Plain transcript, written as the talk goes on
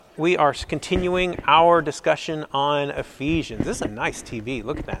we are continuing our discussion on Ephesians. This is a nice TV.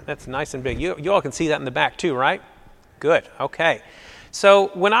 Look at that. That's nice and big. You all can see that in the back too, right? Good. Okay.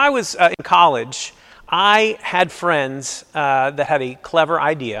 So when I was in college, I had friends that had a clever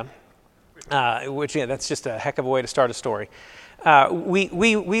idea, which that's just a heck of a way to start a story. We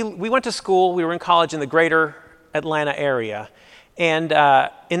went to school. We were in college in the greater Atlanta area. And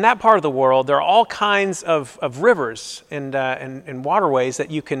in that part of the world, there are all kinds of rivers and waterways that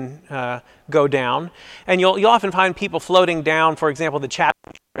you can go down. And you'll often find people floating down, for example, the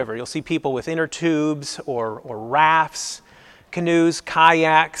Chattahoochee River. You'll see people with inner tubes or rafts, canoes,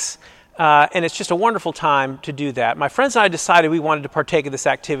 kayaks. And it's just a wonderful time to do that. My friends and I decided we wanted to partake of this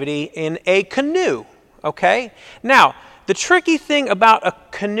activity in a canoe, okay? Now, the tricky thing about a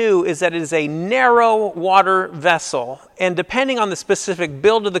canoe is that it is a narrow water vessel, and depending on the specific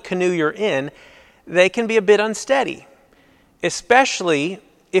build of the canoe you're in, they can be a bit unsteady, especially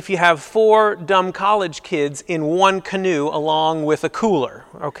if you have 4 dumb college kids in one canoe along with a cooler,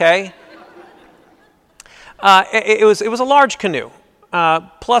 okay? It was a large canoe,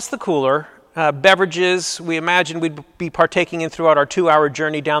 plus the cooler, beverages we imagined we'd be partaking in throughout our 2-hour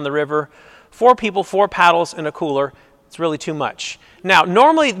journey down the river. 4 people, 4 paddles, and a cooler. It's really too much. Now,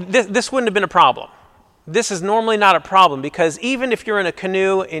 normally, this wouldn't have been a problem. This is normally not a problem because even if you're in a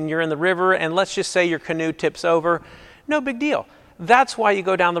canoe and you're in the river and let's just say your canoe tips over, no big deal. That's why you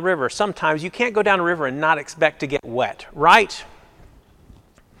go down the river. Sometimes you can't go down a river and not expect to get wet, right?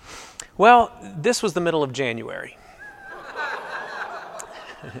 Well, this was the middle of January.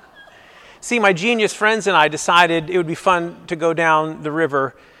 See, my genius friends and I decided it would be fun to go down the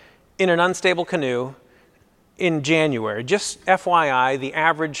river in an unstable canoe in January. Just FYI, the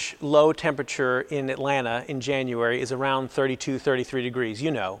average low temperature in Atlanta in January is around 32, 33 degrees. You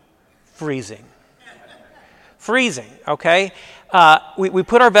know, freezing. Freezing, okay? We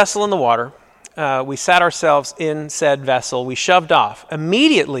put our vessel in the water. We sat ourselves in said vessel. We shoved off.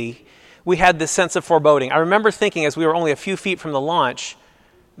 Immediately, we had this sense of foreboding. I remember thinking as we were only a few feet from the launch,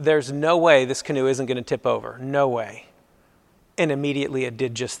 there's no way this canoe isn't going to tip over. No way. And immediately it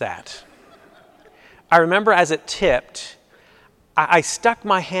did just that. I remember as it tipped, I stuck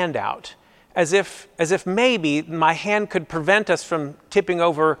my hand out as if maybe my hand could prevent us from tipping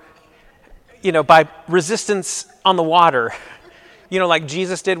over, by resistance on the water, like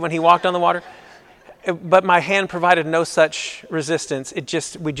Jesus did when he walked on the water. But my hand provided no such resistance.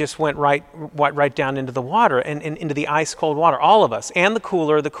 We just went right down into the water and into the ice cold water, all of us, and the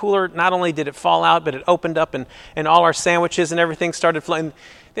cooler. The cooler, not only did it fall out, but it opened up and all our sandwiches and everything started floating.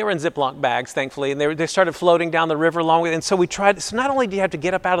 They were in Ziploc bags, thankfully, and they started floating down the river along with it. And so we tried. So not only do you have to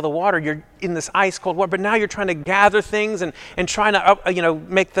get up out of the water, you're in this ice cold water, but now you're trying to gather things and trying to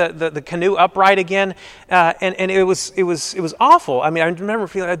make the canoe upright again. And it was awful. I mean, I remember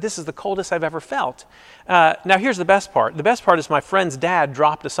feeling like this is the coldest I've ever felt. Now here's the best part. The best part is my friend's dad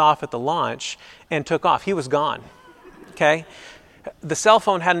dropped us off at the launch and took off. He was gone. Okay, the cell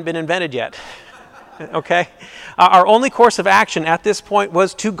phone hadn't been invented yet. Okay, our only course of action at this point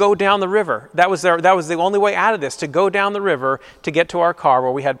was to go down the river. That was the only way out of this, to go down the river to get to our car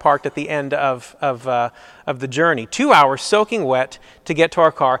where we had parked at the end of the journey. 2 hours soaking wet to get to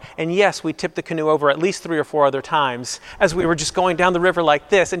our car. And yes, we tipped the canoe over at least 3 or 4 other times as we were just going down the river like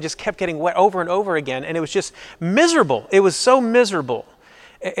this and just kept getting wet over and over again. And it was just miserable. It was so miserable.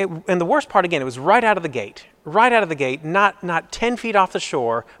 And the worst part, again, it was right out of the gate, not 10 feet off the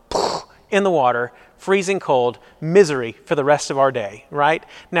shore, in the water, freezing cold, misery for the rest of our day, right?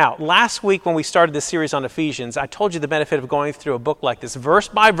 Now, last week when we started this series on Ephesians, I told you the benefit of going through a book like this, verse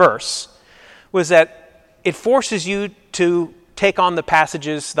by verse, was that it forces you to take on the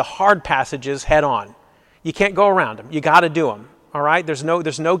passages, the hard passages, head on. You can't go around them. You got to do them, all right? There's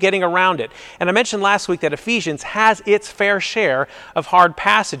no getting around it. And I mentioned last week that Ephesians has its fair share of hard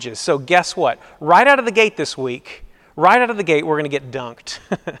passages. So guess what? Right out of the gate this week, we're going to get dunked.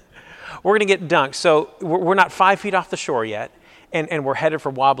 We're going to get dunked. So we're not 5 feet off the shore yet, and we're headed for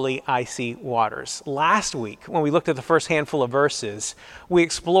wobbly, icy waters. Last week, when we looked at the first handful of verses, we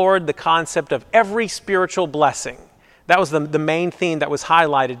explored the concept of every spiritual blessing. That was the main theme that was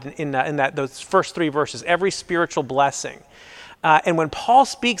highlighted in those first 3 verses, every spiritual blessing. And when Paul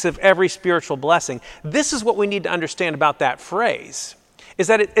speaks of every spiritual blessing, this is what we need to understand about that phrase, is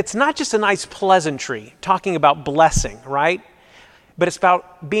that it's not just a nice pleasantry talking about blessing, right? But it's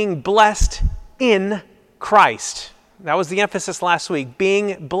about being blessed in Christ. That was the emphasis last week.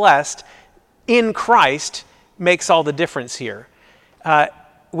 Being blessed in Christ makes all the difference here.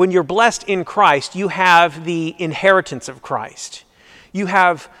 When you're blessed in Christ, you have the inheritance of Christ. You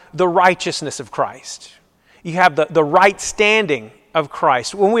have the righteousness of Christ. You have the right standing of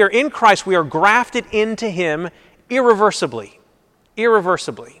Christ. When we are in Christ, we are grafted into him irreversibly.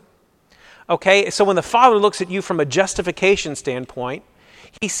 Irreversibly. Okay, so when the Father looks at you from a justification standpoint,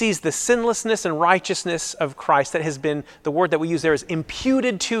 he sees the sinlessness and righteousness of Christ that has been, the word that we use there is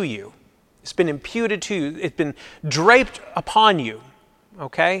imputed to you. It's been imputed to you. It's been draped upon you.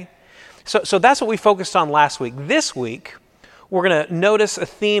 Okay? So that's what we focused on last week. This week, we're going to notice a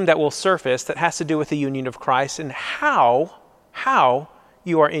theme that will surface that has to do with the union of Christ and how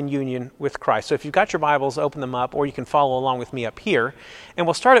you are in union with Christ. So if you've got your Bibles, open them up, or you can follow along with me up here. And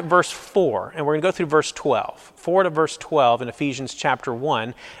we'll start at verse 4, and we're going to go through verse 12. 4 to verse 12 in Ephesians chapter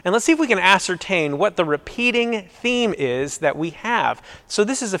 1. And let's see if we can ascertain what the repeating theme is that we have. So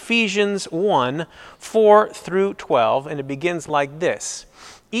this is Ephesians 1, 4 through 12, and it begins like this.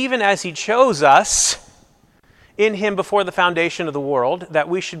 Even as he chose us in him before the foundation of the world, that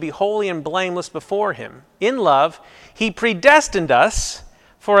we should be holy and blameless before him. In love, he predestined us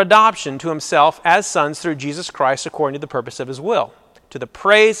for adoption to himself as sons through Jesus Christ according to the purpose of his will, to the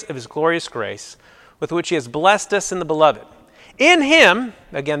praise of his glorious grace, with which he has blessed us in the beloved. In him,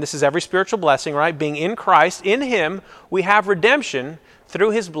 again, this is every spiritual blessing, right? Being in Christ, in him we have redemption through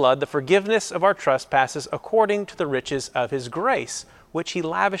his blood, the forgiveness of our trespasses according to the riches of his grace, which he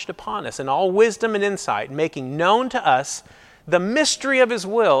lavished upon us in all wisdom and insight, making known to us the mystery of his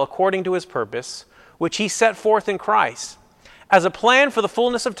will according to his purpose, which he set forth in Christ, as a plan for the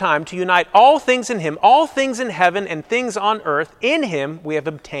fullness of time to unite all things in him, all things in heaven and things on earth. In him we have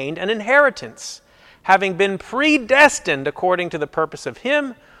obtained an inheritance, having been predestined according to the purpose of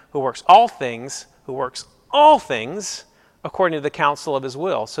him who works all things according to the counsel of his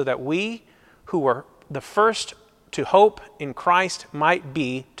will, so that we who were the first to hope in Christ might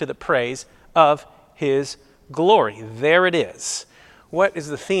be to the praise of his glory. There it is. What is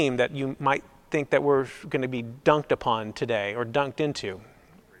the theme that you might think that we're going to be dunked upon today or dunked into?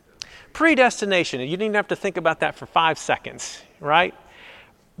 Predestination. You didn't even have to think about that for 5 seconds, right?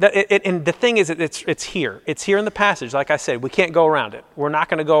 And the thing is, it's here. It's here in the passage. Like I said, we can't go around it. We're not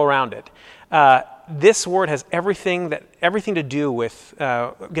going to go around it. This word has everything to do with,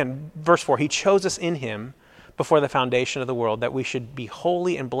 again, verse 4, he chose us in him before the foundation of the world, that we should be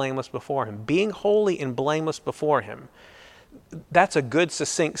holy and blameless before him. Being holy and blameless before him, that's a good,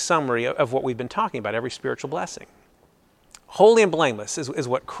 succinct summary of what we've been talking about, every spiritual blessing. Holy and blameless is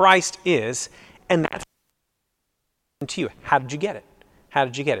what Christ is, and that's to you. How did you get it? How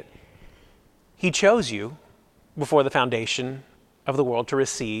did you get it? He chose you before the foundation of the world to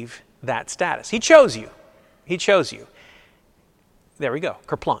receive that status. He chose you. He chose you. There we go.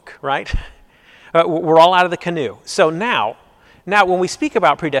 Kerplunk, right? We're all out of the canoe. So now when we speak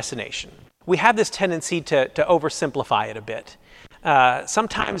about predestination, we have this tendency to oversimplify it a bit.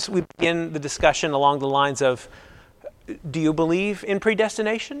 Sometimes we begin the discussion along the lines of, do you believe in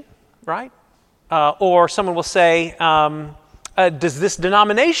predestination, right? Or someone will say, does this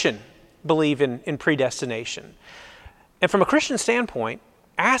denomination believe in predestination? And from a Christian standpoint,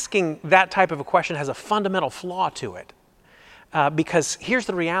 asking that type of a question has a fundamental flaw to it. Because here's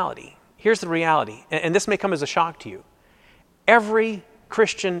the reality. And this may come as a shock to you. Every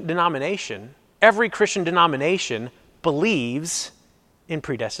Christian denomination believes in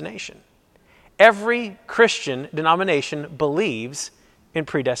predestination. Every Christian denomination believes in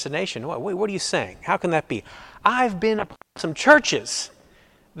predestination. What are you saying? How can that be? I've been a part of some churches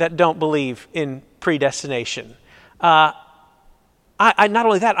that don't believe in predestination. Not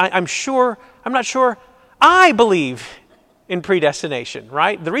only that, I'm not sure I believe in predestination,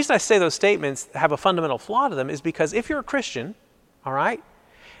 right? The reason I say those statements have a fundamental flaw to them is because if you're a Christian, all right,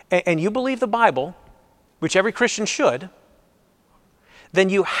 and you believe the Bible, which every Christian should, then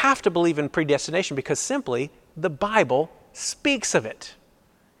you have to believe in predestination because simply the Bible speaks of it.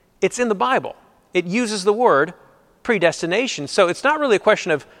 It's in the Bible. It uses the word predestination. So it's not really a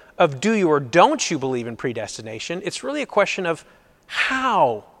question of do you or don't you believe in predestination. It's really a question of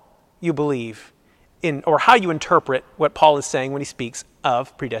how you believe in, or how you interpret what Paul is saying when he speaks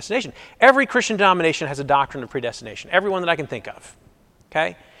of predestination. Every Christian denomination has a doctrine of predestination, every one that I can think of.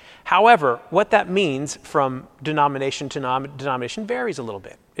 Okay? However, what that means from denomination to denomination varies a little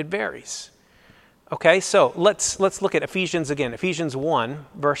bit. It varies. Okay, so let's look at Ephesians again. Ephesians 1,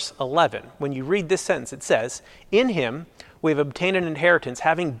 verse 11. When you read this sentence, it says, "In him we have obtained an inheritance,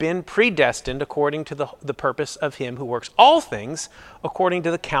 having been predestined according to the purpose of him who works all things according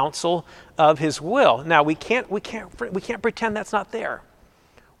to the counsel of his will." Now we can't pretend that's not there.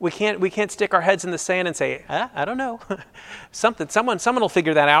 We can't stick our heads in the sand and say, I don't know. Someone will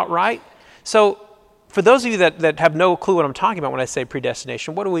figure that out, right? So for those of you that have no clue what I'm talking about when I say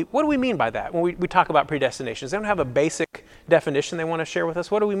predestination, what do we mean by that when we talk about predestination? Does anyone have a basic definition they want to share with us?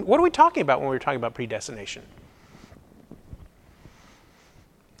 What are we talking about when we're talking about predestination?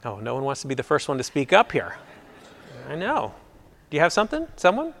 Oh, no one wants to be the first one to speak up here. I know. Do you have something?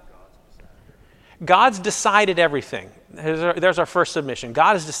 Someone? God's decided everything. There's our first submission.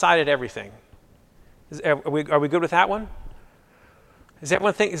 God has decided everything. Are we good with that one?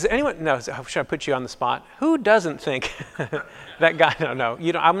 Does anyone? No. Should I put you on the spot? Who doesn't think that God? No.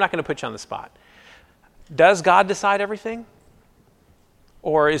 I'm not going to put you on the spot. Does God decide everything,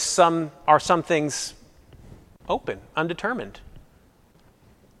 or are some things open, undetermined?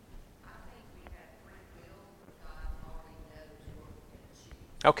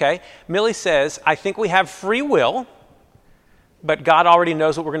 Okay. Millie says, I think we have free will, but God already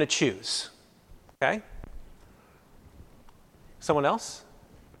knows what we're going to choose. Okay. Someone else?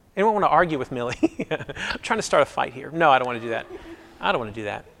 Anyone want to argue with Millie? I'm trying to start a fight here. No, I don't want to do that. I don't want to do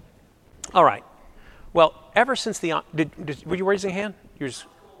that. All right. Well, ever since were you raising a hand? You're just... To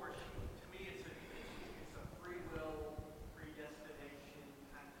me, it's a free will, predestination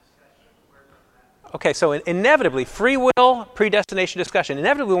kind of discussion. Where's that? Okay, so inevitably, free will, predestination discussion.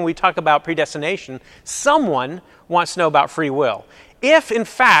 Inevitably, when we talk about predestination, someone wants to know about free will. If, in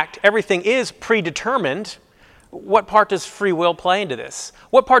fact, everything is predetermined, what part does free will play into this?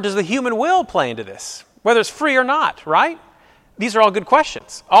 What part does the human will play into this? Whether it's free or not, right? These are all good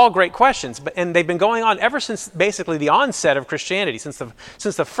questions, all great questions, and they've been going on ever since basically the onset of Christianity, since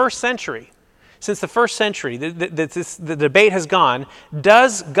the first century. Since the first century, the debate has gone,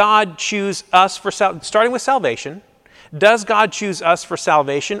 does God choose us for starting with salvation, does God choose us for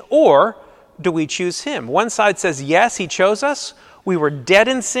salvation, or do we choose him? One side says, yes, he chose us. We were dead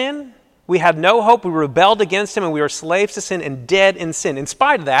in sin. We had no hope. We rebelled against him, and we were slaves to sin and dead in sin. In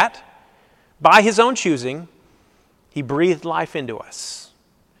spite of that, by his own choosing, he breathed life into us,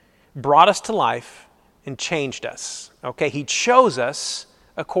 brought us to life, and changed us. Okay, he chose us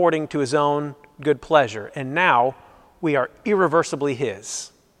according to his own good pleasure, and now we are irreversibly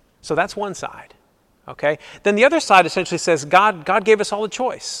his. So that's one side. Okay, then the other side essentially says God gave us all a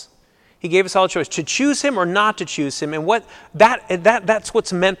choice. He gave us all a choice to choose him or not to choose him. And that's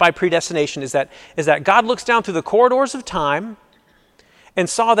what's meant by predestination is that God looks down through the corridors of time and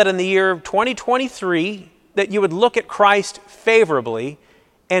saw that in the year 2023 that you would look at Christ favorably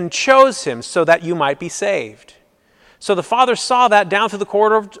and chose him so that you might be saved. So the Father saw that down through the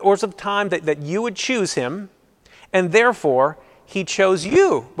corridors of time that you would choose him, and therefore he chose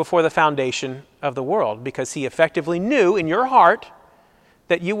you before the foundation of the world because he effectively knew in your heart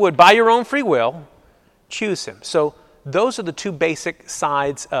that you would, by your own free will, choose him. So those are the two basic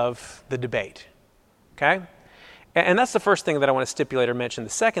sides of the debate. Okay? And that's the first thing that I want to stipulate or mention. The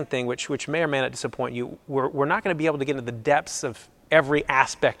second thing, which may or may not disappoint you, we're not going to be able to get into the depths of every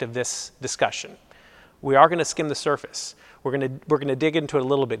aspect of this discussion. We are going to skim the surface. We're going to dig into it a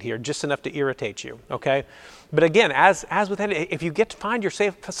little bit here, just enough to irritate you, okay? But again, as with that, if you get to find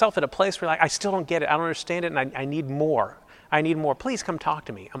yourself at a place where you're like, I still don't get it, I don't understand it, and I need more. I need more. Please come talk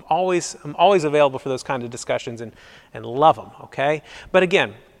to me. I'm always available for those kinds of discussions and love them, okay? But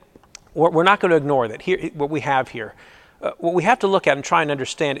again, we're not going to ignore that. Here, what we have here. What we have to look at and try and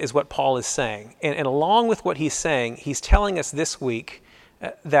understand is what Paul is saying. And along with what he's saying, he's telling us this week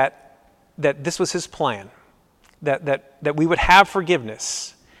that this was his plan, that we would have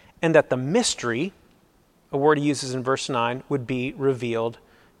forgiveness, and that the mystery, a word he uses in verse 9, would be revealed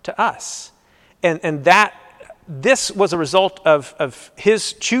to us. And that this was a result of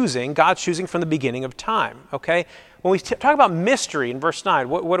his choosing, God's choosing from the beginning of time, okay? When we talk about mystery in verse 9,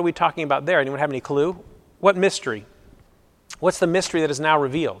 what are we talking about there? Anyone have any clue? What mystery? What's the mystery that is now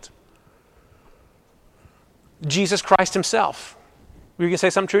revealed? Jesus Christ himself. Were you going to say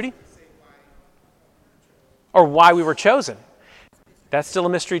something, Trudy? Or why we were chosen. That's still a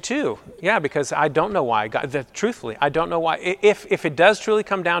mystery too. Yeah, because I don't know why. Truthfully, I don't know why. If it does truly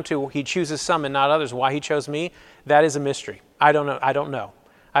come down to he chooses some and not others, why he chose me, that is a mystery. I don't know.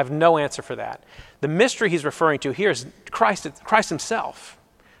 I have no answer for that. The mystery he's referring to here is Christ himself.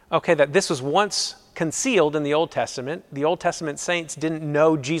 Okay, that this was once concealed in the Old Testament. The Old Testament saints didn't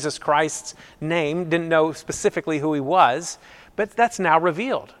know Jesus Christ's name, didn't know specifically who he was, but that's now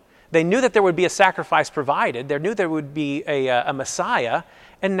revealed. They knew that there would be a sacrifice provided. They knew there would be a Messiah,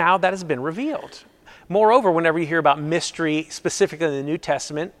 and now that has been revealed. Moreover, whenever you hear about mystery, specifically in the New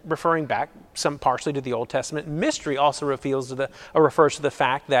Testament, referring back some partially to the Old Testament, mystery also refers to the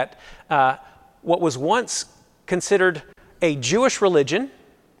fact that what was once considered a Jewish religion,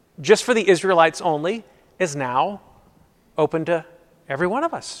 just for the Israelites only, is now open to every one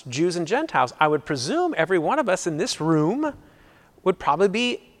of us, Jews and Gentiles. I would presume every one of us in this room would probably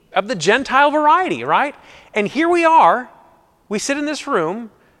be of the Gentile variety, right? And here we are We sit in this room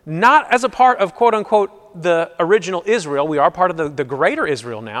not as a part of, quote unquote, the original Israel. We are part of the greater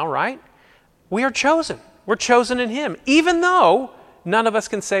Israel now, right? We are chosen. We're chosen in him. Even though none of us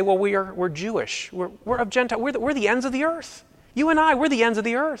can say, well, we're Jewish. We're of Gentile. We're the ends of the earth. You and I, we're the ends of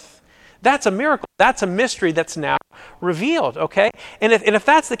the earth. That's a miracle. That's a mystery that's now revealed, okay? And if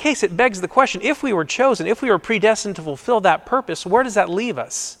that's the case, it begs the question, if we were chosen, if we were predestined to fulfill that purpose, where does that leave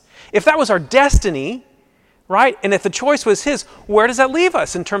us? If that was our destiny, right, and if the choice was his, where does that leave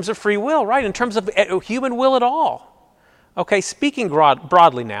us in terms of free will, right, in terms of human will at all? Okay, speaking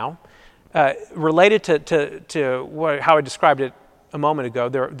broadly now, related to how I described it a moment ago,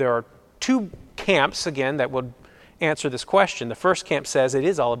 there are two camps, again, that would answer this question. The first camp says it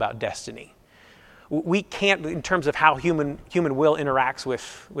is all about destiny. We can't, in terms of how human will interacts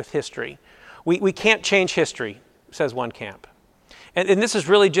with history, we can't change history, says one camp. And this is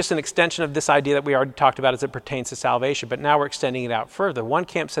really just an extension of this idea that we already talked about as it pertains to salvation, but now we're extending it out further. One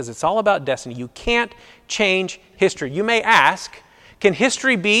camp says it's all about destiny. You can't change history. You may ask, can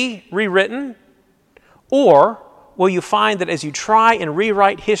history be rewritten? Or will you find that as you try and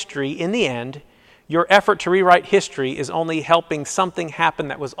rewrite history, in the end, your effort to rewrite history is only helping something happen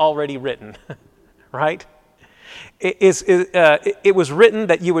that was already written, right? It was written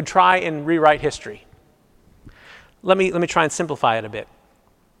that you would try and rewrite history. Let me try and simplify it a bit.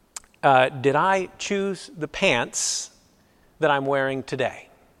 Did I choose the pants that I'm wearing today?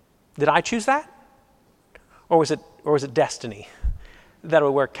 Did I choose that? Or was it destiny that I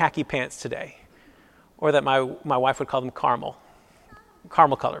would wear khaki pants today? Or that my wife would call them caramel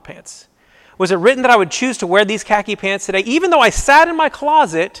color pants? Was it written that I would choose to wear these khaki pants today? Even though I sat in my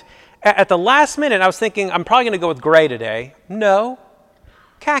closet at the last minute, I was thinking, I'm probably going to go with gray today. No,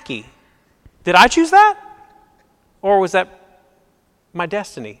 khaki. Did I choose that? Or was that my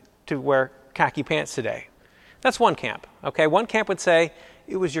destiny to wear khaki pants today? That's one camp, okay? One camp would say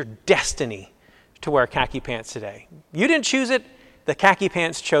it was your destiny to wear khaki pants today. You didn't choose it, the khaki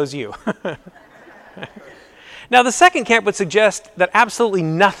pants chose you. Now, the second camp would suggest that absolutely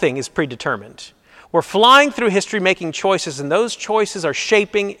nothing is predetermined. We're flying through history making choices, and those choices are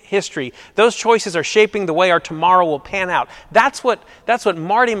shaping history. Those choices are shaping the way our tomorrow will pan out. That's what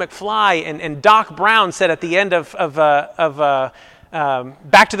Marty McFly and Doc Brown said at the end of Back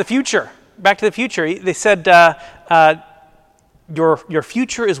to the Future. Back to the Future. They said, your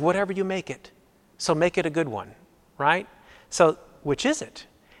future is whatever you make it, so make it a good one, right? So which is it?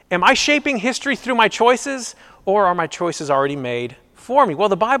 Am I shaping history through my choices, or are my choices already made for me? Well,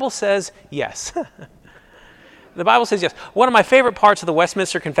 the Bible says yes. The Bible says yes. One of my favorite parts of the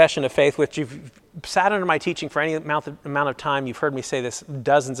Westminster Confession of Faith, which you've sat under my teaching for any amount of time, you've heard me say this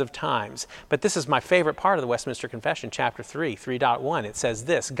dozens of times, but this is my favorite part of the Westminster Confession, chapter 3, 3.1. It says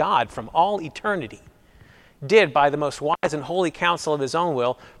this: God, from all eternity, did by the most wise and holy counsel of his own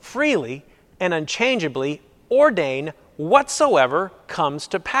will, freely and unchangeably ordain whatsoever comes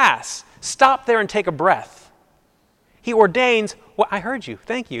to pass. Stop there and take a breath. He ordains, well, I heard you,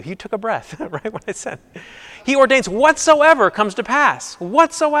 thank you. You took a breath, right, when I said. He ordains whatsoever comes to pass,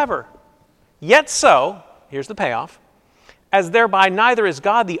 whatsoever. Yet so, here's the payoff, as thereby neither is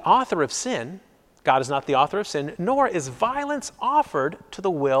God the author of sin, God is not the author of sin, nor is violence offered to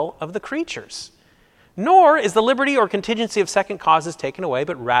the will of the creatures. Nor is the liberty or contingency of second causes taken away,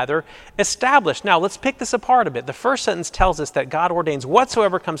 but rather established. Now, let's pick this apart a bit. The first sentence tells us that God ordains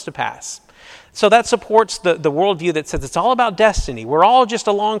whatsoever comes to pass. So that supports the worldview that says it's all about destiny. We're all just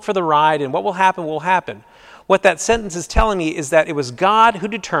along for the ride, and what will happen will happen. What that sentence is telling me is that it was God who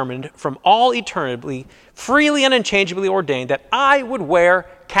determined from all eternity, freely and unchangeably ordained, that I would wear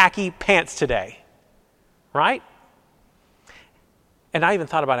khaki pants today. Right? And I even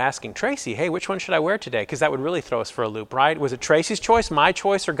thought about asking Tracy, hey, which one should I wear today? Because that would really throw us for a loop, right? Was it Tracy's choice, my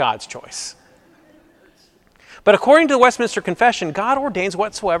choice, or God's choice? But according to the Westminster Confession, God ordains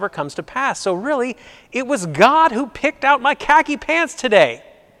whatsoever comes to pass. So really, it was God who picked out my khaki pants today.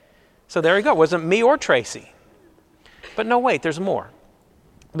 So there you go. It wasn't me or Tracy. But no, wait, there's more.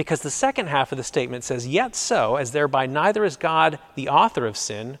 Because the second half of the statement says, yet so, as thereby neither is God the author of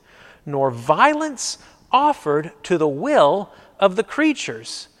sin, nor violence offered to the will of the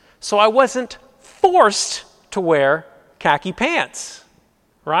creatures. So I wasn't forced to wear khaki pants,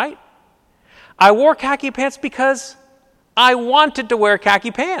 right? I wore khaki pants because I wanted to wear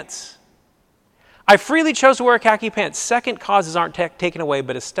khaki pants. I freely chose to wear khaki pants. Second causes aren't taken away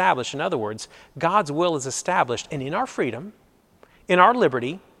but established. In other words, God's will is established, and in our freedom, in our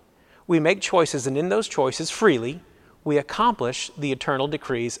liberty, we make choices, and in those choices, freely, we accomplish the eternal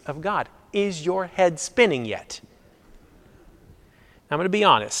decrees of God. Is your head spinning yet? I'm going to be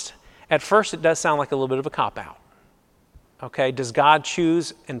honest. At first, it does sound like a little bit of a cop-out. Okay, does God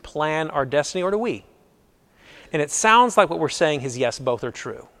choose and plan our destiny, or do we? And it sounds like what we're saying is yes, both are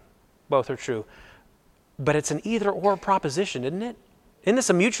true. Both are true. But it's an either-or proposition, isn't it? Isn't this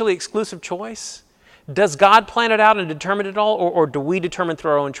a mutually exclusive choice? Does God plan it out and determine it all, or do we determine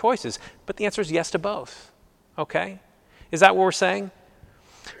through our own choices? But the answer is yes to both. Okay? Is that what we're saying?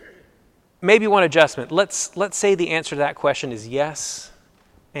 Maybe one adjustment. Let's say the answer to that question is yes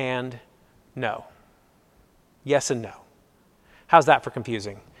and no. Yes and no. How's that for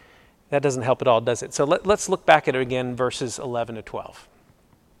confusing? That doesn't help at all, does it? So let's look back at it again, verses 11 to 12.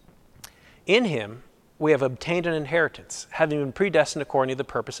 In him we have obtained an inheritance, having been predestined according to the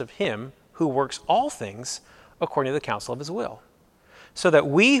purpose of him who works all things according to the counsel of his will, so that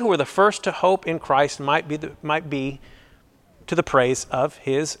we who were the first to hope in Christ might be to the praise of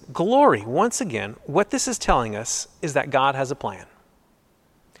his glory. Once again, what this is telling us is that God has a plan.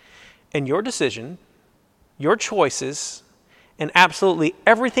 And your decision, your choices, and absolutely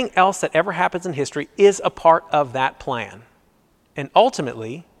everything else that ever happens in history is a part of that plan. And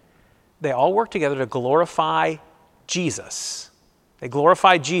ultimately, they all work together to glorify Jesus. They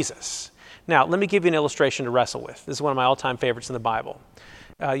glorify Jesus. Now, let me give you an illustration to wrestle with. This is one of my all-time favorites in the Bible.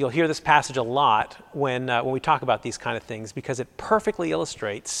 You'll hear this passage a lot when we talk about these kind of things, because it perfectly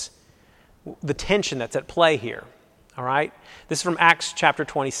illustrates the tension that's at play here. All right? This is from Acts chapter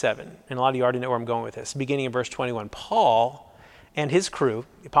 27, and a lot of you already know where I'm going with this. Beginning in verse 21, Paul and his crew,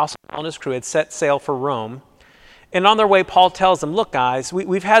 the Apostle Paul and his crew, had set sail for Rome. And on their way, Paul tells them, look, guys,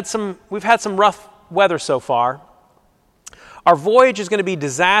 we've had some rough weather so far. Our voyage is going to be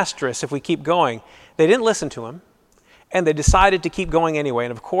disastrous if we keep going. They didn't listen to him, and they decided to keep going anyway.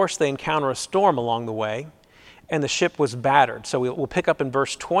 And of course, they encounter a storm along the way, and the ship was battered. So we'll pick up in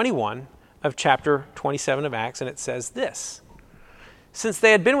verse 21 of chapter 27 of Acts, and it says this. Since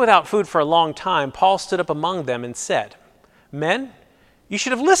they had been without food for a long time, Paul stood up among them and said, Men, you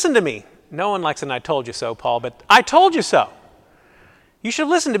should have listened to me. No one likes an I told you so, Paul, but I told you so. You should have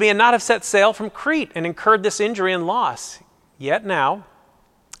listened to me and not have set sail from Crete and incurred this injury and loss. Yet now,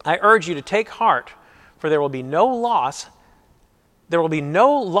 I urge you to take heart, for there will be no loss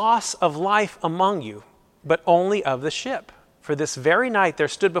of life among you, but only of the ship. For this very night there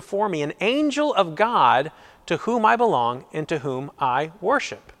stood before me an angel of God, to whom I belong and to whom I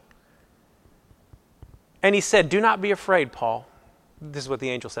worship. And he said, Do not be afraid, Paul. This is what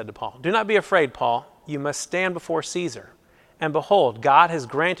the angel said to Paul. Do not be afraid, Paul. You must stand before Caesar. And behold, God has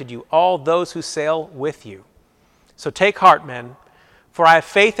granted you all those who sail with you. So take heart, men, for I have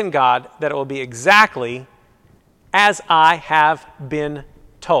faith in God that it will be exactly as I have been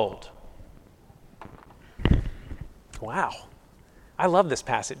told. Wow. I love this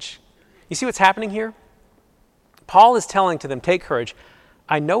passage. You see what's happening here? Paul is telling to them, take courage.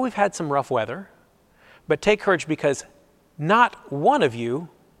 I know we've had some rough weather, but take courage because not one of you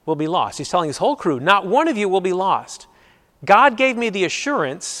will be lost. He's telling his whole crew, not one of you will be lost. God gave me the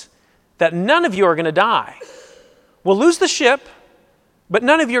assurance that none of you are going to die. We'll lose the ship, but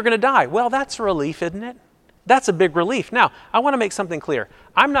none of you are going to die. Well, that's a relief, isn't it? That's a big relief. Now, I want to make something clear.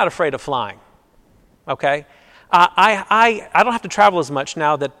 I'm not afraid of flying, okay? I don't have to travel as much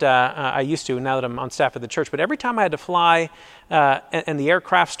now that I used to, now that I'm on staff at the church. But every time I had to fly and the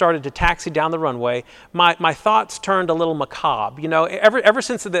aircraft started to taxi down the runway, my thoughts turned a little macabre. You know, ever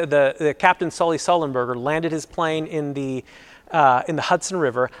since the Captain Sully Sullenberger landed his plane in the Hudson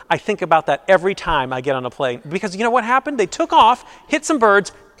River, I think about that every time I get on a plane. Because you know what happened? They took off, hit some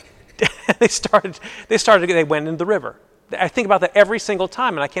birds, they went into the river. I think about that every single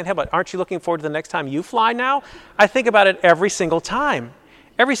time, and I can't help it. Aren't you looking forward to the next time you fly now? I think about it every single time.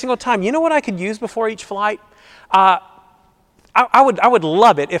 Every single time. You know what I could use before each flight? I would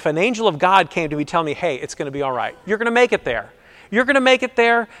love it if an angel of God came to me telling me, hey, it's going to be all right. You're going to make it there. You're going to make it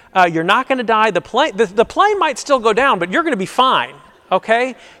there. You're not going to die. The plane might still go down, but you're going to be fine,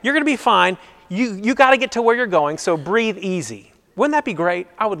 okay? You're going to be fine. You got to get to where you're going, so breathe easy. Wouldn't that be great?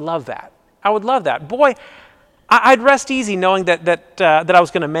 I would love that. I would love that. Boy, I'd rest easy knowing that I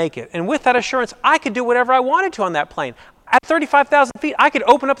was going to make it. And with that assurance, I could do whatever I wanted to on that plane. At 35,000 feet, I could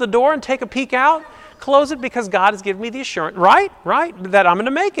open up the door and take a peek out, close it, because God has given me the assurance, right, that I'm going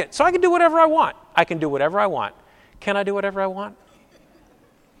to make it. So I can do whatever I want. I can do whatever I want. Can I do whatever I want?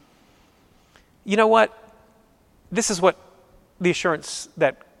 You know what? This is what the assurance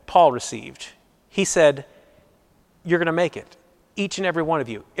that Paul received. He said, you're going to make it, each and every one of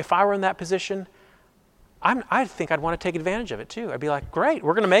you. If I were in that position, I think I'd want to take advantage of it too. I'd be like, great,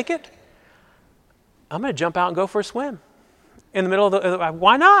 we're going to make it. I'm going to jump out and go for a swim. In the middle of the,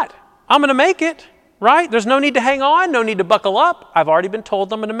 why not? I'm going to make it, right? There's no need to hang on, no need to buckle up. I've already been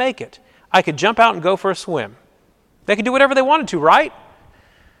told I'm going to make it. I could jump out and go for a swim. They could do whatever they wanted to, right?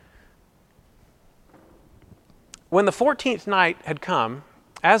 When the 14th night had come,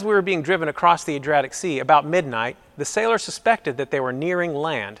 as we were being driven across the Adriatic Sea, about midnight, the sailors suspected that they were nearing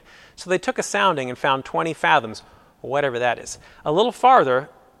land. So they took a sounding and found 20 fathoms, whatever that is. A little farther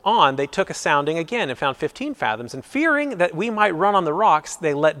on, they took a sounding again and found 15 fathoms. And fearing that we might run on the rocks,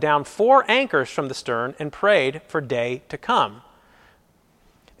 they let down 4 anchors from the stern and prayed for day to come.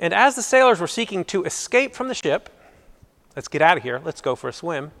 And as the sailors were seeking to escape from the ship, let's get out of here, let's go for a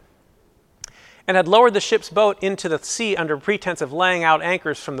swim, and had lowered the ship's boat into the sea under pretense of laying out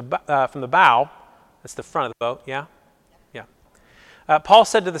anchors from the bow. That's the front of the boat, yeah? Yeah. Paul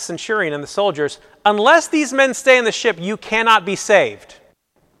said to the centurion and the soldiers, "Unless these men stay in the ship, you cannot be saved."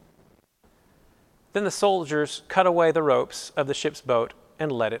 Then the soldiers cut away the ropes of the ship's boat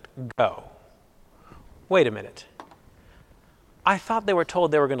and let it go. Wait a minute. I thought they were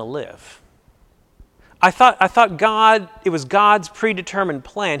told they were going to live. I thought God, it was God's predetermined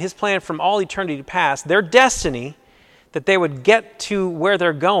plan, his plan from all eternity past, their destiny, that they would get to where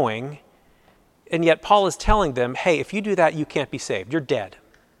they're going, and yet Paul is telling them, hey, if you do that, you can't be saved. You're dead.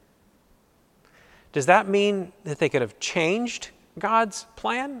 Does that mean that they could have changed God's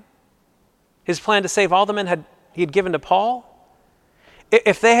plan? His plan to save all the men he had given to Paul?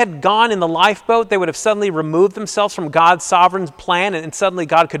 If they had gone in the lifeboat, they would have suddenly removed themselves from God's sovereign plan, and suddenly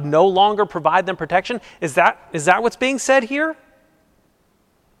God could no longer provide them protection. Is that what's being said here?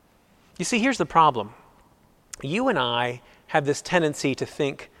 You see, here's the problem. You and I have this tendency to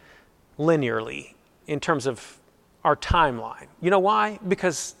think linearly in terms of our timeline. You know why?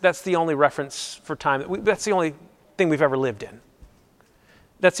 Because that's the only reference for time. That's the only thing we've ever lived in.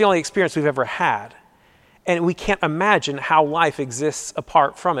 That's the only experience we've ever had. And we can't imagine how life exists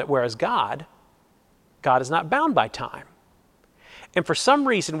apart from it, whereas God is not bound by time. And for some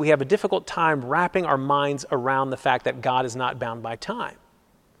reason, we have a difficult time wrapping our minds around the fact that God is not bound by time.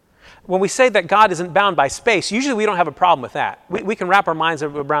 When we say that God isn't bound by space, usually we don't have a problem with that. We can wrap our minds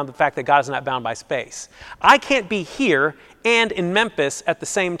around the fact that God is not bound by space. I can't be here and in Memphis at the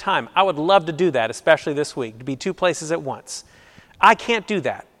same time. I would love to do that, especially this week, to be 2 places at once. I can't do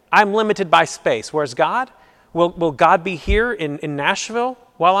that. I'm limited by space. Whereas God, will God be here in Nashville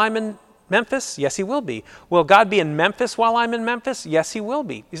while I'm in Memphis? Yes, he will be. Will God be in Memphis while I'm in Memphis? Yes, he will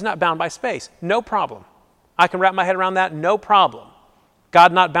be. He's not bound by space. No problem. I can wrap my head around that. No problem.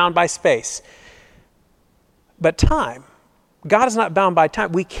 God not bound by space. But time. God is not bound by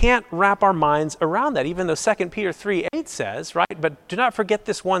time. We can't wrap our minds around that, even though 2 Peter 3:8 says, right? But do not forget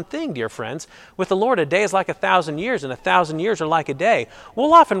this one thing, dear friends. With the Lord, a day is like 1,000 years, and 1,000 years are like a day.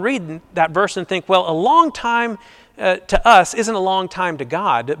 We'll often read that verse and think, well, a long time to us isn't a long time to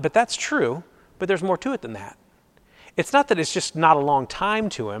God, but that's true, but there's more to it than that. It's not that it's just not a long time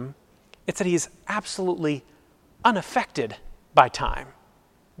to him. It's that he's absolutely unaffected by time.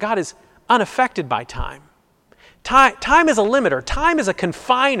 God is unaffected by time. Time is a limiter. Time is a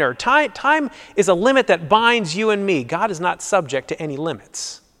confiner. Time is a limit that binds you and me. God is not subject to any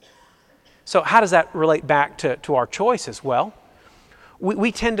limits. So how does that relate back to our choices? Well,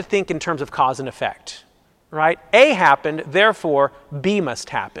 we tend to think in terms of cause and effect, right? A happened, therefore B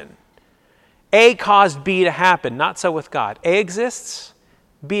must happen. A caused B to happen. Not so with God. A exists,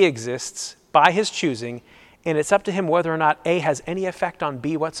 B exists by his choosing, and it's up to him whether or not A has any effect on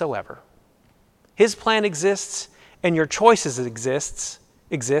B whatsoever. His plan exists, and your choices exist,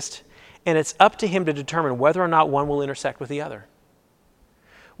 and it's up to him to determine whether or not one will intersect with the other.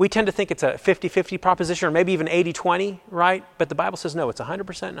 We tend to think it's a 50-50 proposition, or maybe even 80-20, right? But the Bible says no, it's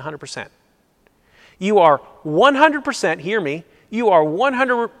 100% and 100%. You are 100%, hear me, you are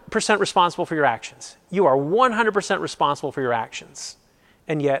 100% responsible for your actions. You are 100% responsible for your actions.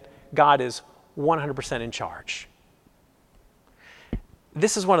 And yet, God is 100% in charge.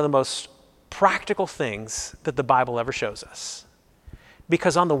 This is one of the most practical things that the Bible ever shows us.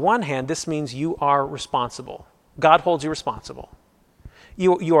 Because on the one hand, this means you are responsible. God holds you responsible.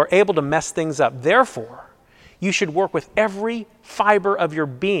 You are able to mess things up. Therefore, you should work with every fiber of your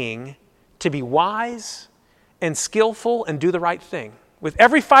being to be wise and skillful and do the right thing. With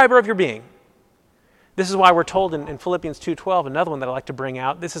every fiber of your being. This is why we're told in Philippians 2:12, another one that I like to bring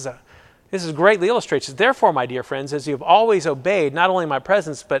out. This is greatly illustrated. Therefore, my dear friends, as you have always obeyed, not only in my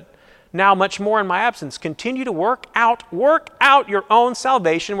presence, but now much more in my absence, continue to work out your own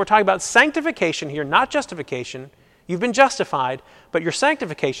salvation. We're talking about sanctification here, not justification. You've been justified, but your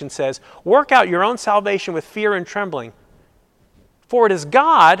sanctification says, work out your own salvation with fear and trembling. For it is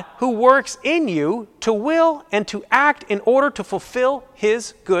God who works in you to will and to act in order to fulfill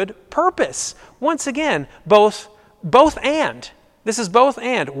his good purpose. Once again, both and. This is both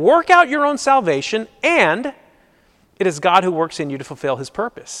and. Work out your own salvation and It is God who works in you to fulfill his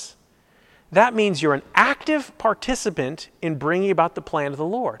purpose. That means you're an active participant in bringing about the plan of the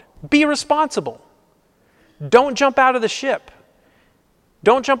Lord. Be responsible. Don't jump out of the ship.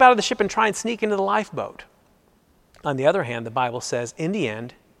 Don't jump out of the ship and try and sneak into the lifeboat. On the other hand, the Bible says, in the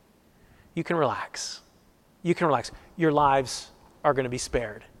end, you can relax. You can relax. Your lives are going to be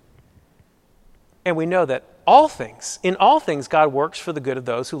spared. And we know that in all things, God works for the good of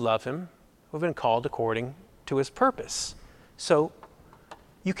those who love him, who have been called according to his purpose. So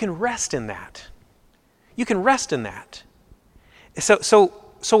you can rest in that. You can rest in that. So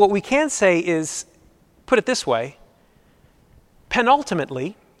what we can say is, put it this way,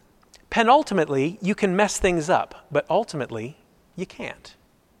 penultimately, you can mess things up, but ultimately, you can't.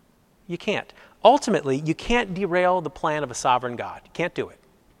 You can't. Ultimately, you can't derail the plan of a sovereign God. You can't do it.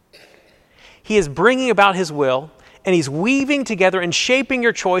 He is bringing about his will, and he's weaving together and shaping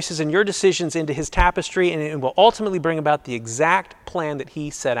your choices and your decisions into his tapestry, and it will ultimately bring about the exact plan that he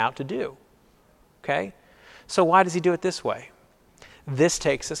set out to do. Okay? So why does he do it this way? This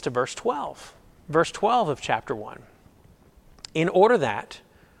takes us to verse 12. Verse 12 of chapter 1. In order that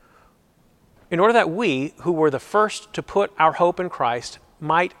we, who were the first to put our hope in Christ,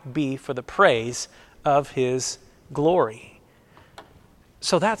 might be for the praise of his glory.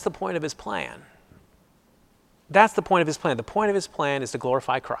 So that's the point of his plan. That's the point of his plan. The point of his plan is to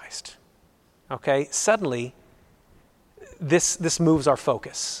glorify Christ. Okay? Suddenly, this moves our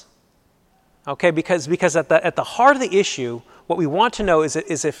focus. Okay? Because at the heart of the issue, what we want to know is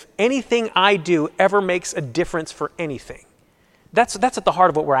if anything I do ever makes a difference for anything. That's at the heart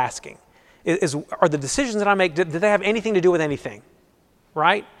of what we're asking. Are the decisions that I make, do they have anything to do with anything?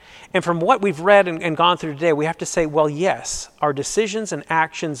 Right? And from what we've read and gone through today, we have to say, well, yes, our decisions and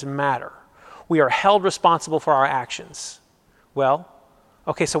actions matter. We are held responsible for our actions. Well,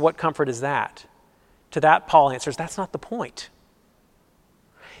 okay, so what comfort is that? To that, Paul answers, that's not the point.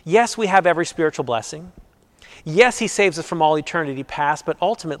 Yes, we have every spiritual blessing. Yes, he saves us from all eternity past, but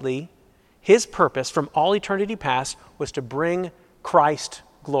ultimately, his purpose from all eternity past was to bring Christ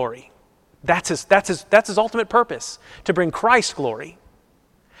glory. That's his ultimate purpose, to bring Christ glory.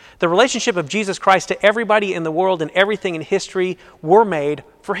 The relationship of Jesus Christ to everybody in the world and everything in history were made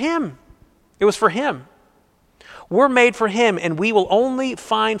for him. It was for him. We're made for him, and we will only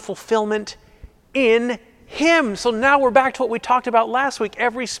find fulfillment in him. So now we're back to what we talked about last week,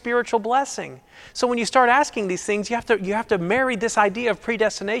 every spiritual blessing. So when you start asking these things, you have to marry this idea of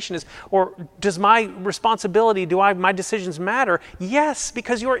predestination. Or does my responsibility, my decisions matter? Yes,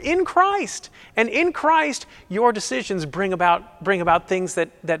 because you're in Christ. And in Christ, your decisions bring about things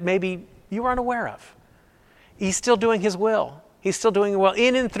that maybe you were unaware of. He's still doing his will. He's still doing well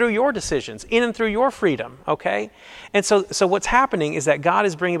in and through your decisions, in and through your freedom, okay? And so what's happening is that God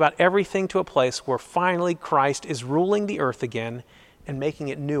is bringing about everything to a place where finally Christ is ruling the earth again and making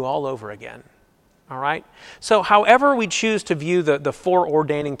it new all over again, all right? So however we choose to view the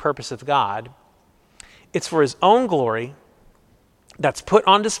foreordaining purpose of God, it's for his own glory that's put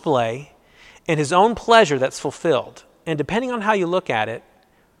on display and his own pleasure that's fulfilled. And depending on how you look at it,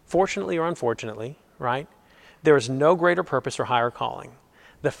 fortunately or unfortunately, right? There is no greater purpose or higher calling.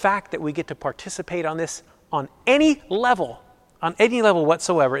 The fact that we get to participate on this on any level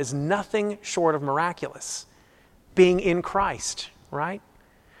whatsoever, is nothing short of miraculous. Being in Christ, right?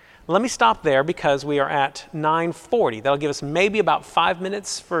 Let me stop there because we are at 9:40. That'll give us maybe about 5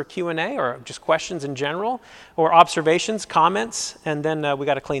 minutes for Q&A or just questions in general or observations, comments, and then we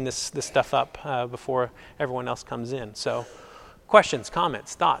got to clean this stuff up before everyone else comes in. So questions,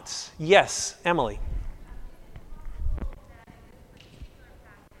 comments, thoughts? Yes, Emily.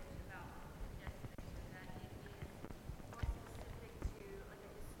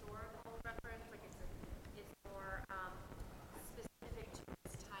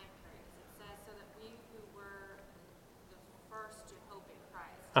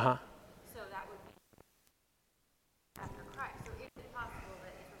 Uh-huh. So that would be after Christ. So is it possible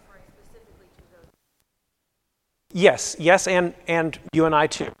that it's referring specifically to those? Yes, and you and I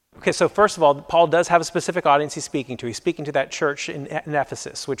too. Okay, so first of all, Paul does have a specific audience he's speaking to. He's speaking to that church in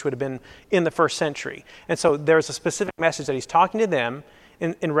Ephesus, which would have been in the first century. And so there's a specific message that he's talking to them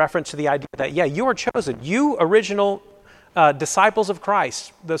in reference to the idea that, yeah, you are chosen. You original disciples of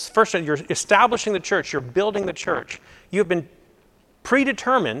Christ. You're establishing the church. You're building the church. You have been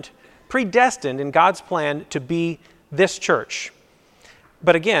predestined in God's plan to be this church.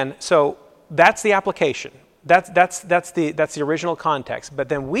 But again, so that's the application. That's the original context. But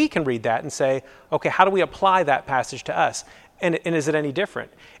then we can read that and say, okay, how do we apply that passage to us? And is it any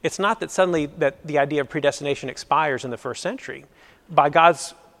different? It's not that suddenly that the idea of predestination expires in the first century. By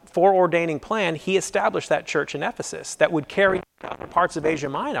God's foreordaining plan, he established that church in Ephesus that would carry parts of Asia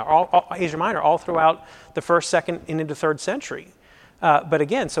Minor, all throughout the first, second, and into third century. But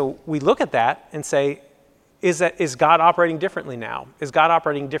again, so we look at that and say, is God operating differently now? Is God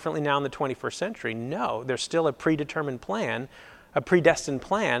operating differently now in the 21st century? No, there's still a predetermined plan, a predestined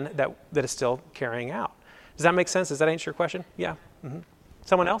plan that is still carrying out. Does that make sense? Does that answer your question? Yeah. Mm-hmm.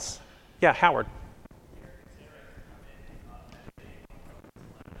 Someone else? Yeah, Howard.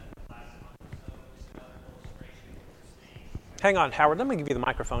 Hang on, Howard. Let me give you the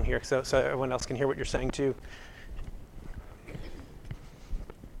microphone here so everyone else can hear what you're saying too.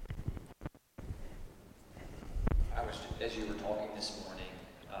 As you were talking this morning,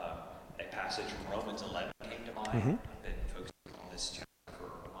 a passage from Romans 11 came to mind. Mm-hmm. I've been focusing on this chapter for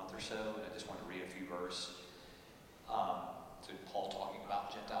a month or so, and I just want to read a few verses. So Paul talking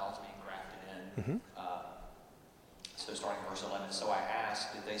about Gentiles being grafted in. Mm-hmm. So starting verse 11, so I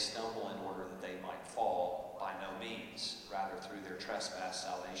asked, did they stumble in order that they might fall? By no means. Rather, through their trespass,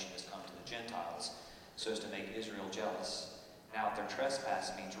 salvation has come to the Gentiles, so as to make Israel jealous. Now, if their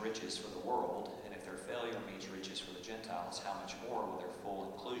trespass means riches for the world, and if their failure means riches for the Gentiles, how much more will their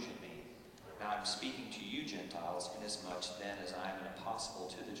full inclusion mean? Now, I'm speaking to you, Gentiles, inasmuch then as I am an apostle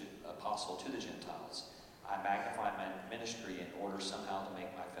to the Gentiles. I magnify my ministry in order somehow to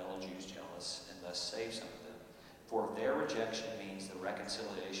make my fellow Jews jealous, and thus save some of them. For if their rejection means the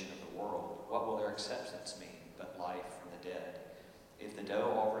reconciliation of the world, what will their acceptance mean but life from the dead? If the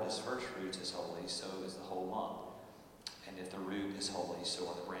dough offered as first fruits is holy, so is the whole lump. And if the root is holy, so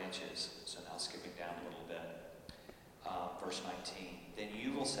are the branches. So now skipping down a little bit. Verse 19. Then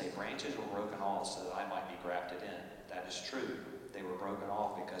you will say, branches were broken off so that I might be grafted in. That is true. They were broken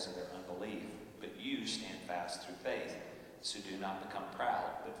off because of their unbelief. But you stand fast through faith. So do not become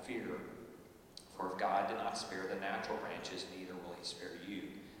proud, but fear. For if God did not spare the natural branches, neither will he spare you.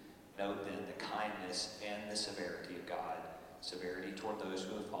 Note then the kindness and the severity of God. Severity toward those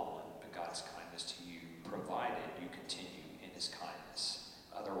who have fallen, but God's kindness to you, provided you continue in his kindness.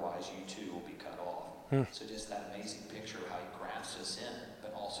 Otherwise, you too will be cut off. So just that amazing picture of how he grafts us in,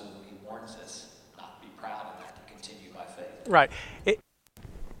 but also he warns us not to be proud of that, to continue by faith. Right.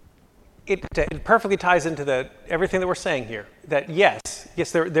 It perfectly ties into everything that we're saying here. That yes,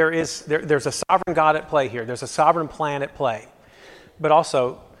 there's a sovereign God at play here. There's a sovereign plan at play. But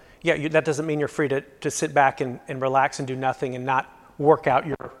also, that doesn't mean you're free to sit back and relax and do nothing and not work out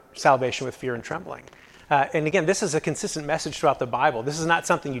your salvation with fear and trembling. And again, this is a consistent message throughout the Bible. This is not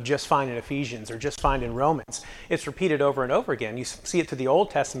something you just find in Ephesians or just find in Romans. It's repeated over and over again. You see it through the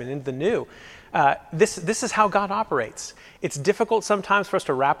Old Testament and the New. This is how God operates. It's difficult sometimes for us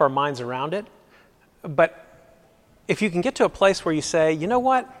to wrap our minds around it. But if you can get to a place where you say, you know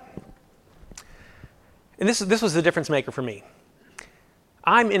what? And this was the difference maker for me.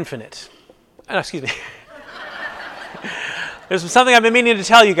 I'm infinite. Excuse me. There's something I've been meaning to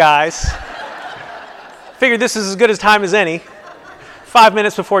tell you guys. Figured this is as good a time as any. 5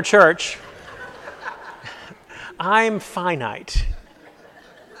 minutes before church. I'm finite.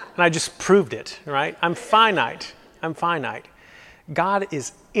 And I just proved it, right? I'm finite. God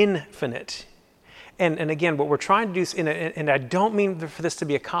is infinite. And again, what we're trying to do is, and I don't mean for this to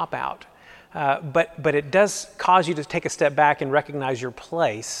be a cop-out, but it does cause you to take a step back and recognize your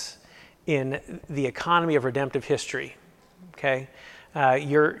place in the economy of redemptive history. Okay,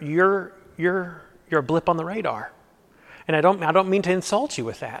 you're a blip on the radar, and I don't mean to insult you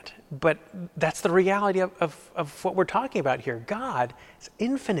with that, but that's the reality of what we're talking about here. God is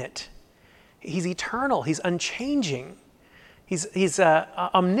infinite. He's eternal. He's unchanging. He's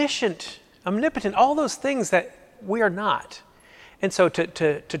omniscient, omnipotent. All those things that we are not. And so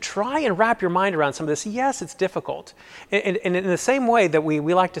to try and wrap your mind around some of this, yes, it's difficult. And in the same way that we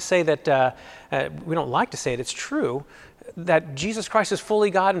like to say that, we don't like to say it, it's true, that Jesus Christ is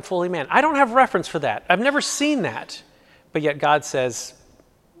fully God and fully man. I don't have reference for that. I've never seen that. But yet God says,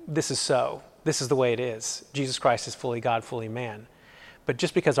 this is so. This is the way it is. Jesus Christ is fully God, fully man. But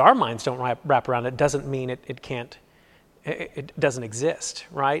just because our minds don't wrap around it doesn't mean it doesn't exist,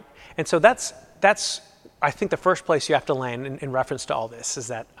 right? And so that's I think the first place you have to land in reference to all this is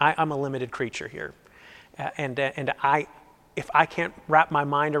that I'm a limited creature here. And if I can't wrap my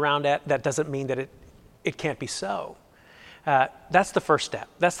mind around that doesn't mean that it can't be so. That's the first step.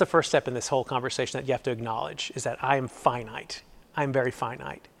 That's the first step in this whole conversation that you have to acknowledge, is that I am finite. I'm very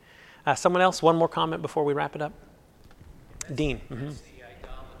finite. Someone else, one more comment before we wrap it up? Dean. Mm-hmm. That's the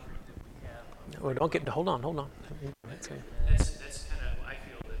idolatry that we have. Oh, don't get, hold on. That's kind of, I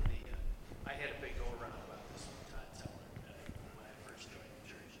feel that I had a big go-around about this with Todd Teller when I first joined the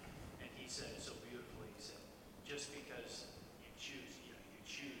church. And he said it so beautifully, he said, just because you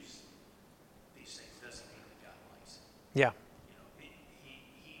choose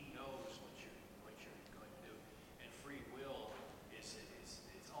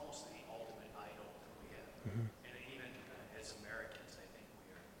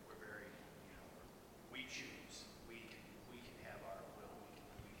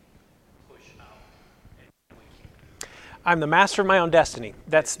I'm the master of my own destiny.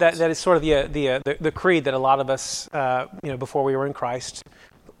 That is sort of the creed that a lot of us, before we were in Christ,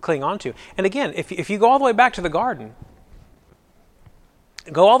 cling on to. And again, if you go all the way back to the garden,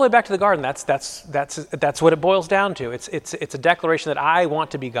 that's what it boils down to. It's a declaration that I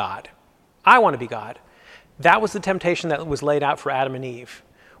want to be God. I want to be God. That was the temptation that was laid out for Adam and Eve.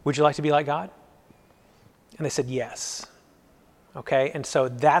 Would you like to be like God? And they said yes. Okay, and so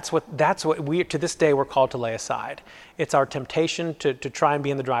that's what we, to this day, we're called to lay aside. It's our temptation to try and be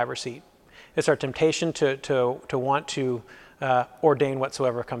in the driver's seat. It's our temptation to want to ordain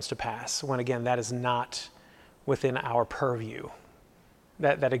whatsoever comes to pass, when again, that is not within our purview.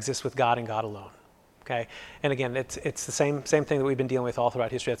 That exists with God and God alone. Okay, and again, it's the same thing that we've been dealing with all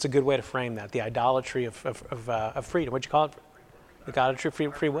throughout history. That's a good way to frame that, the idolatry of freedom. What'd you call it? The idolatry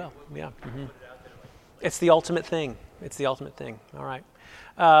of free will. Yeah. Mm-hmm. It's the ultimate thing. It's the ultimate thing. All right.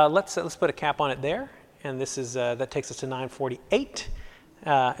 Let's put a cap on it there. And this is that takes us to 9:48.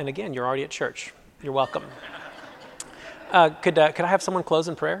 And again, you're already at church. You're welcome. Could I have someone close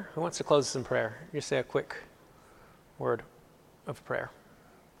in prayer? Who wants to close us in prayer? Just say a quick word of prayer.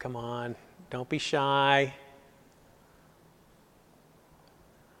 Come on. Don't be shy.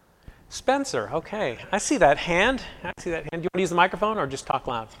 Spencer. Okay. I see that hand. Do you want to use the microphone or just talk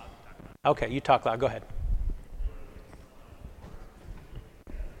loud? Okay, you talk loud. Go ahead.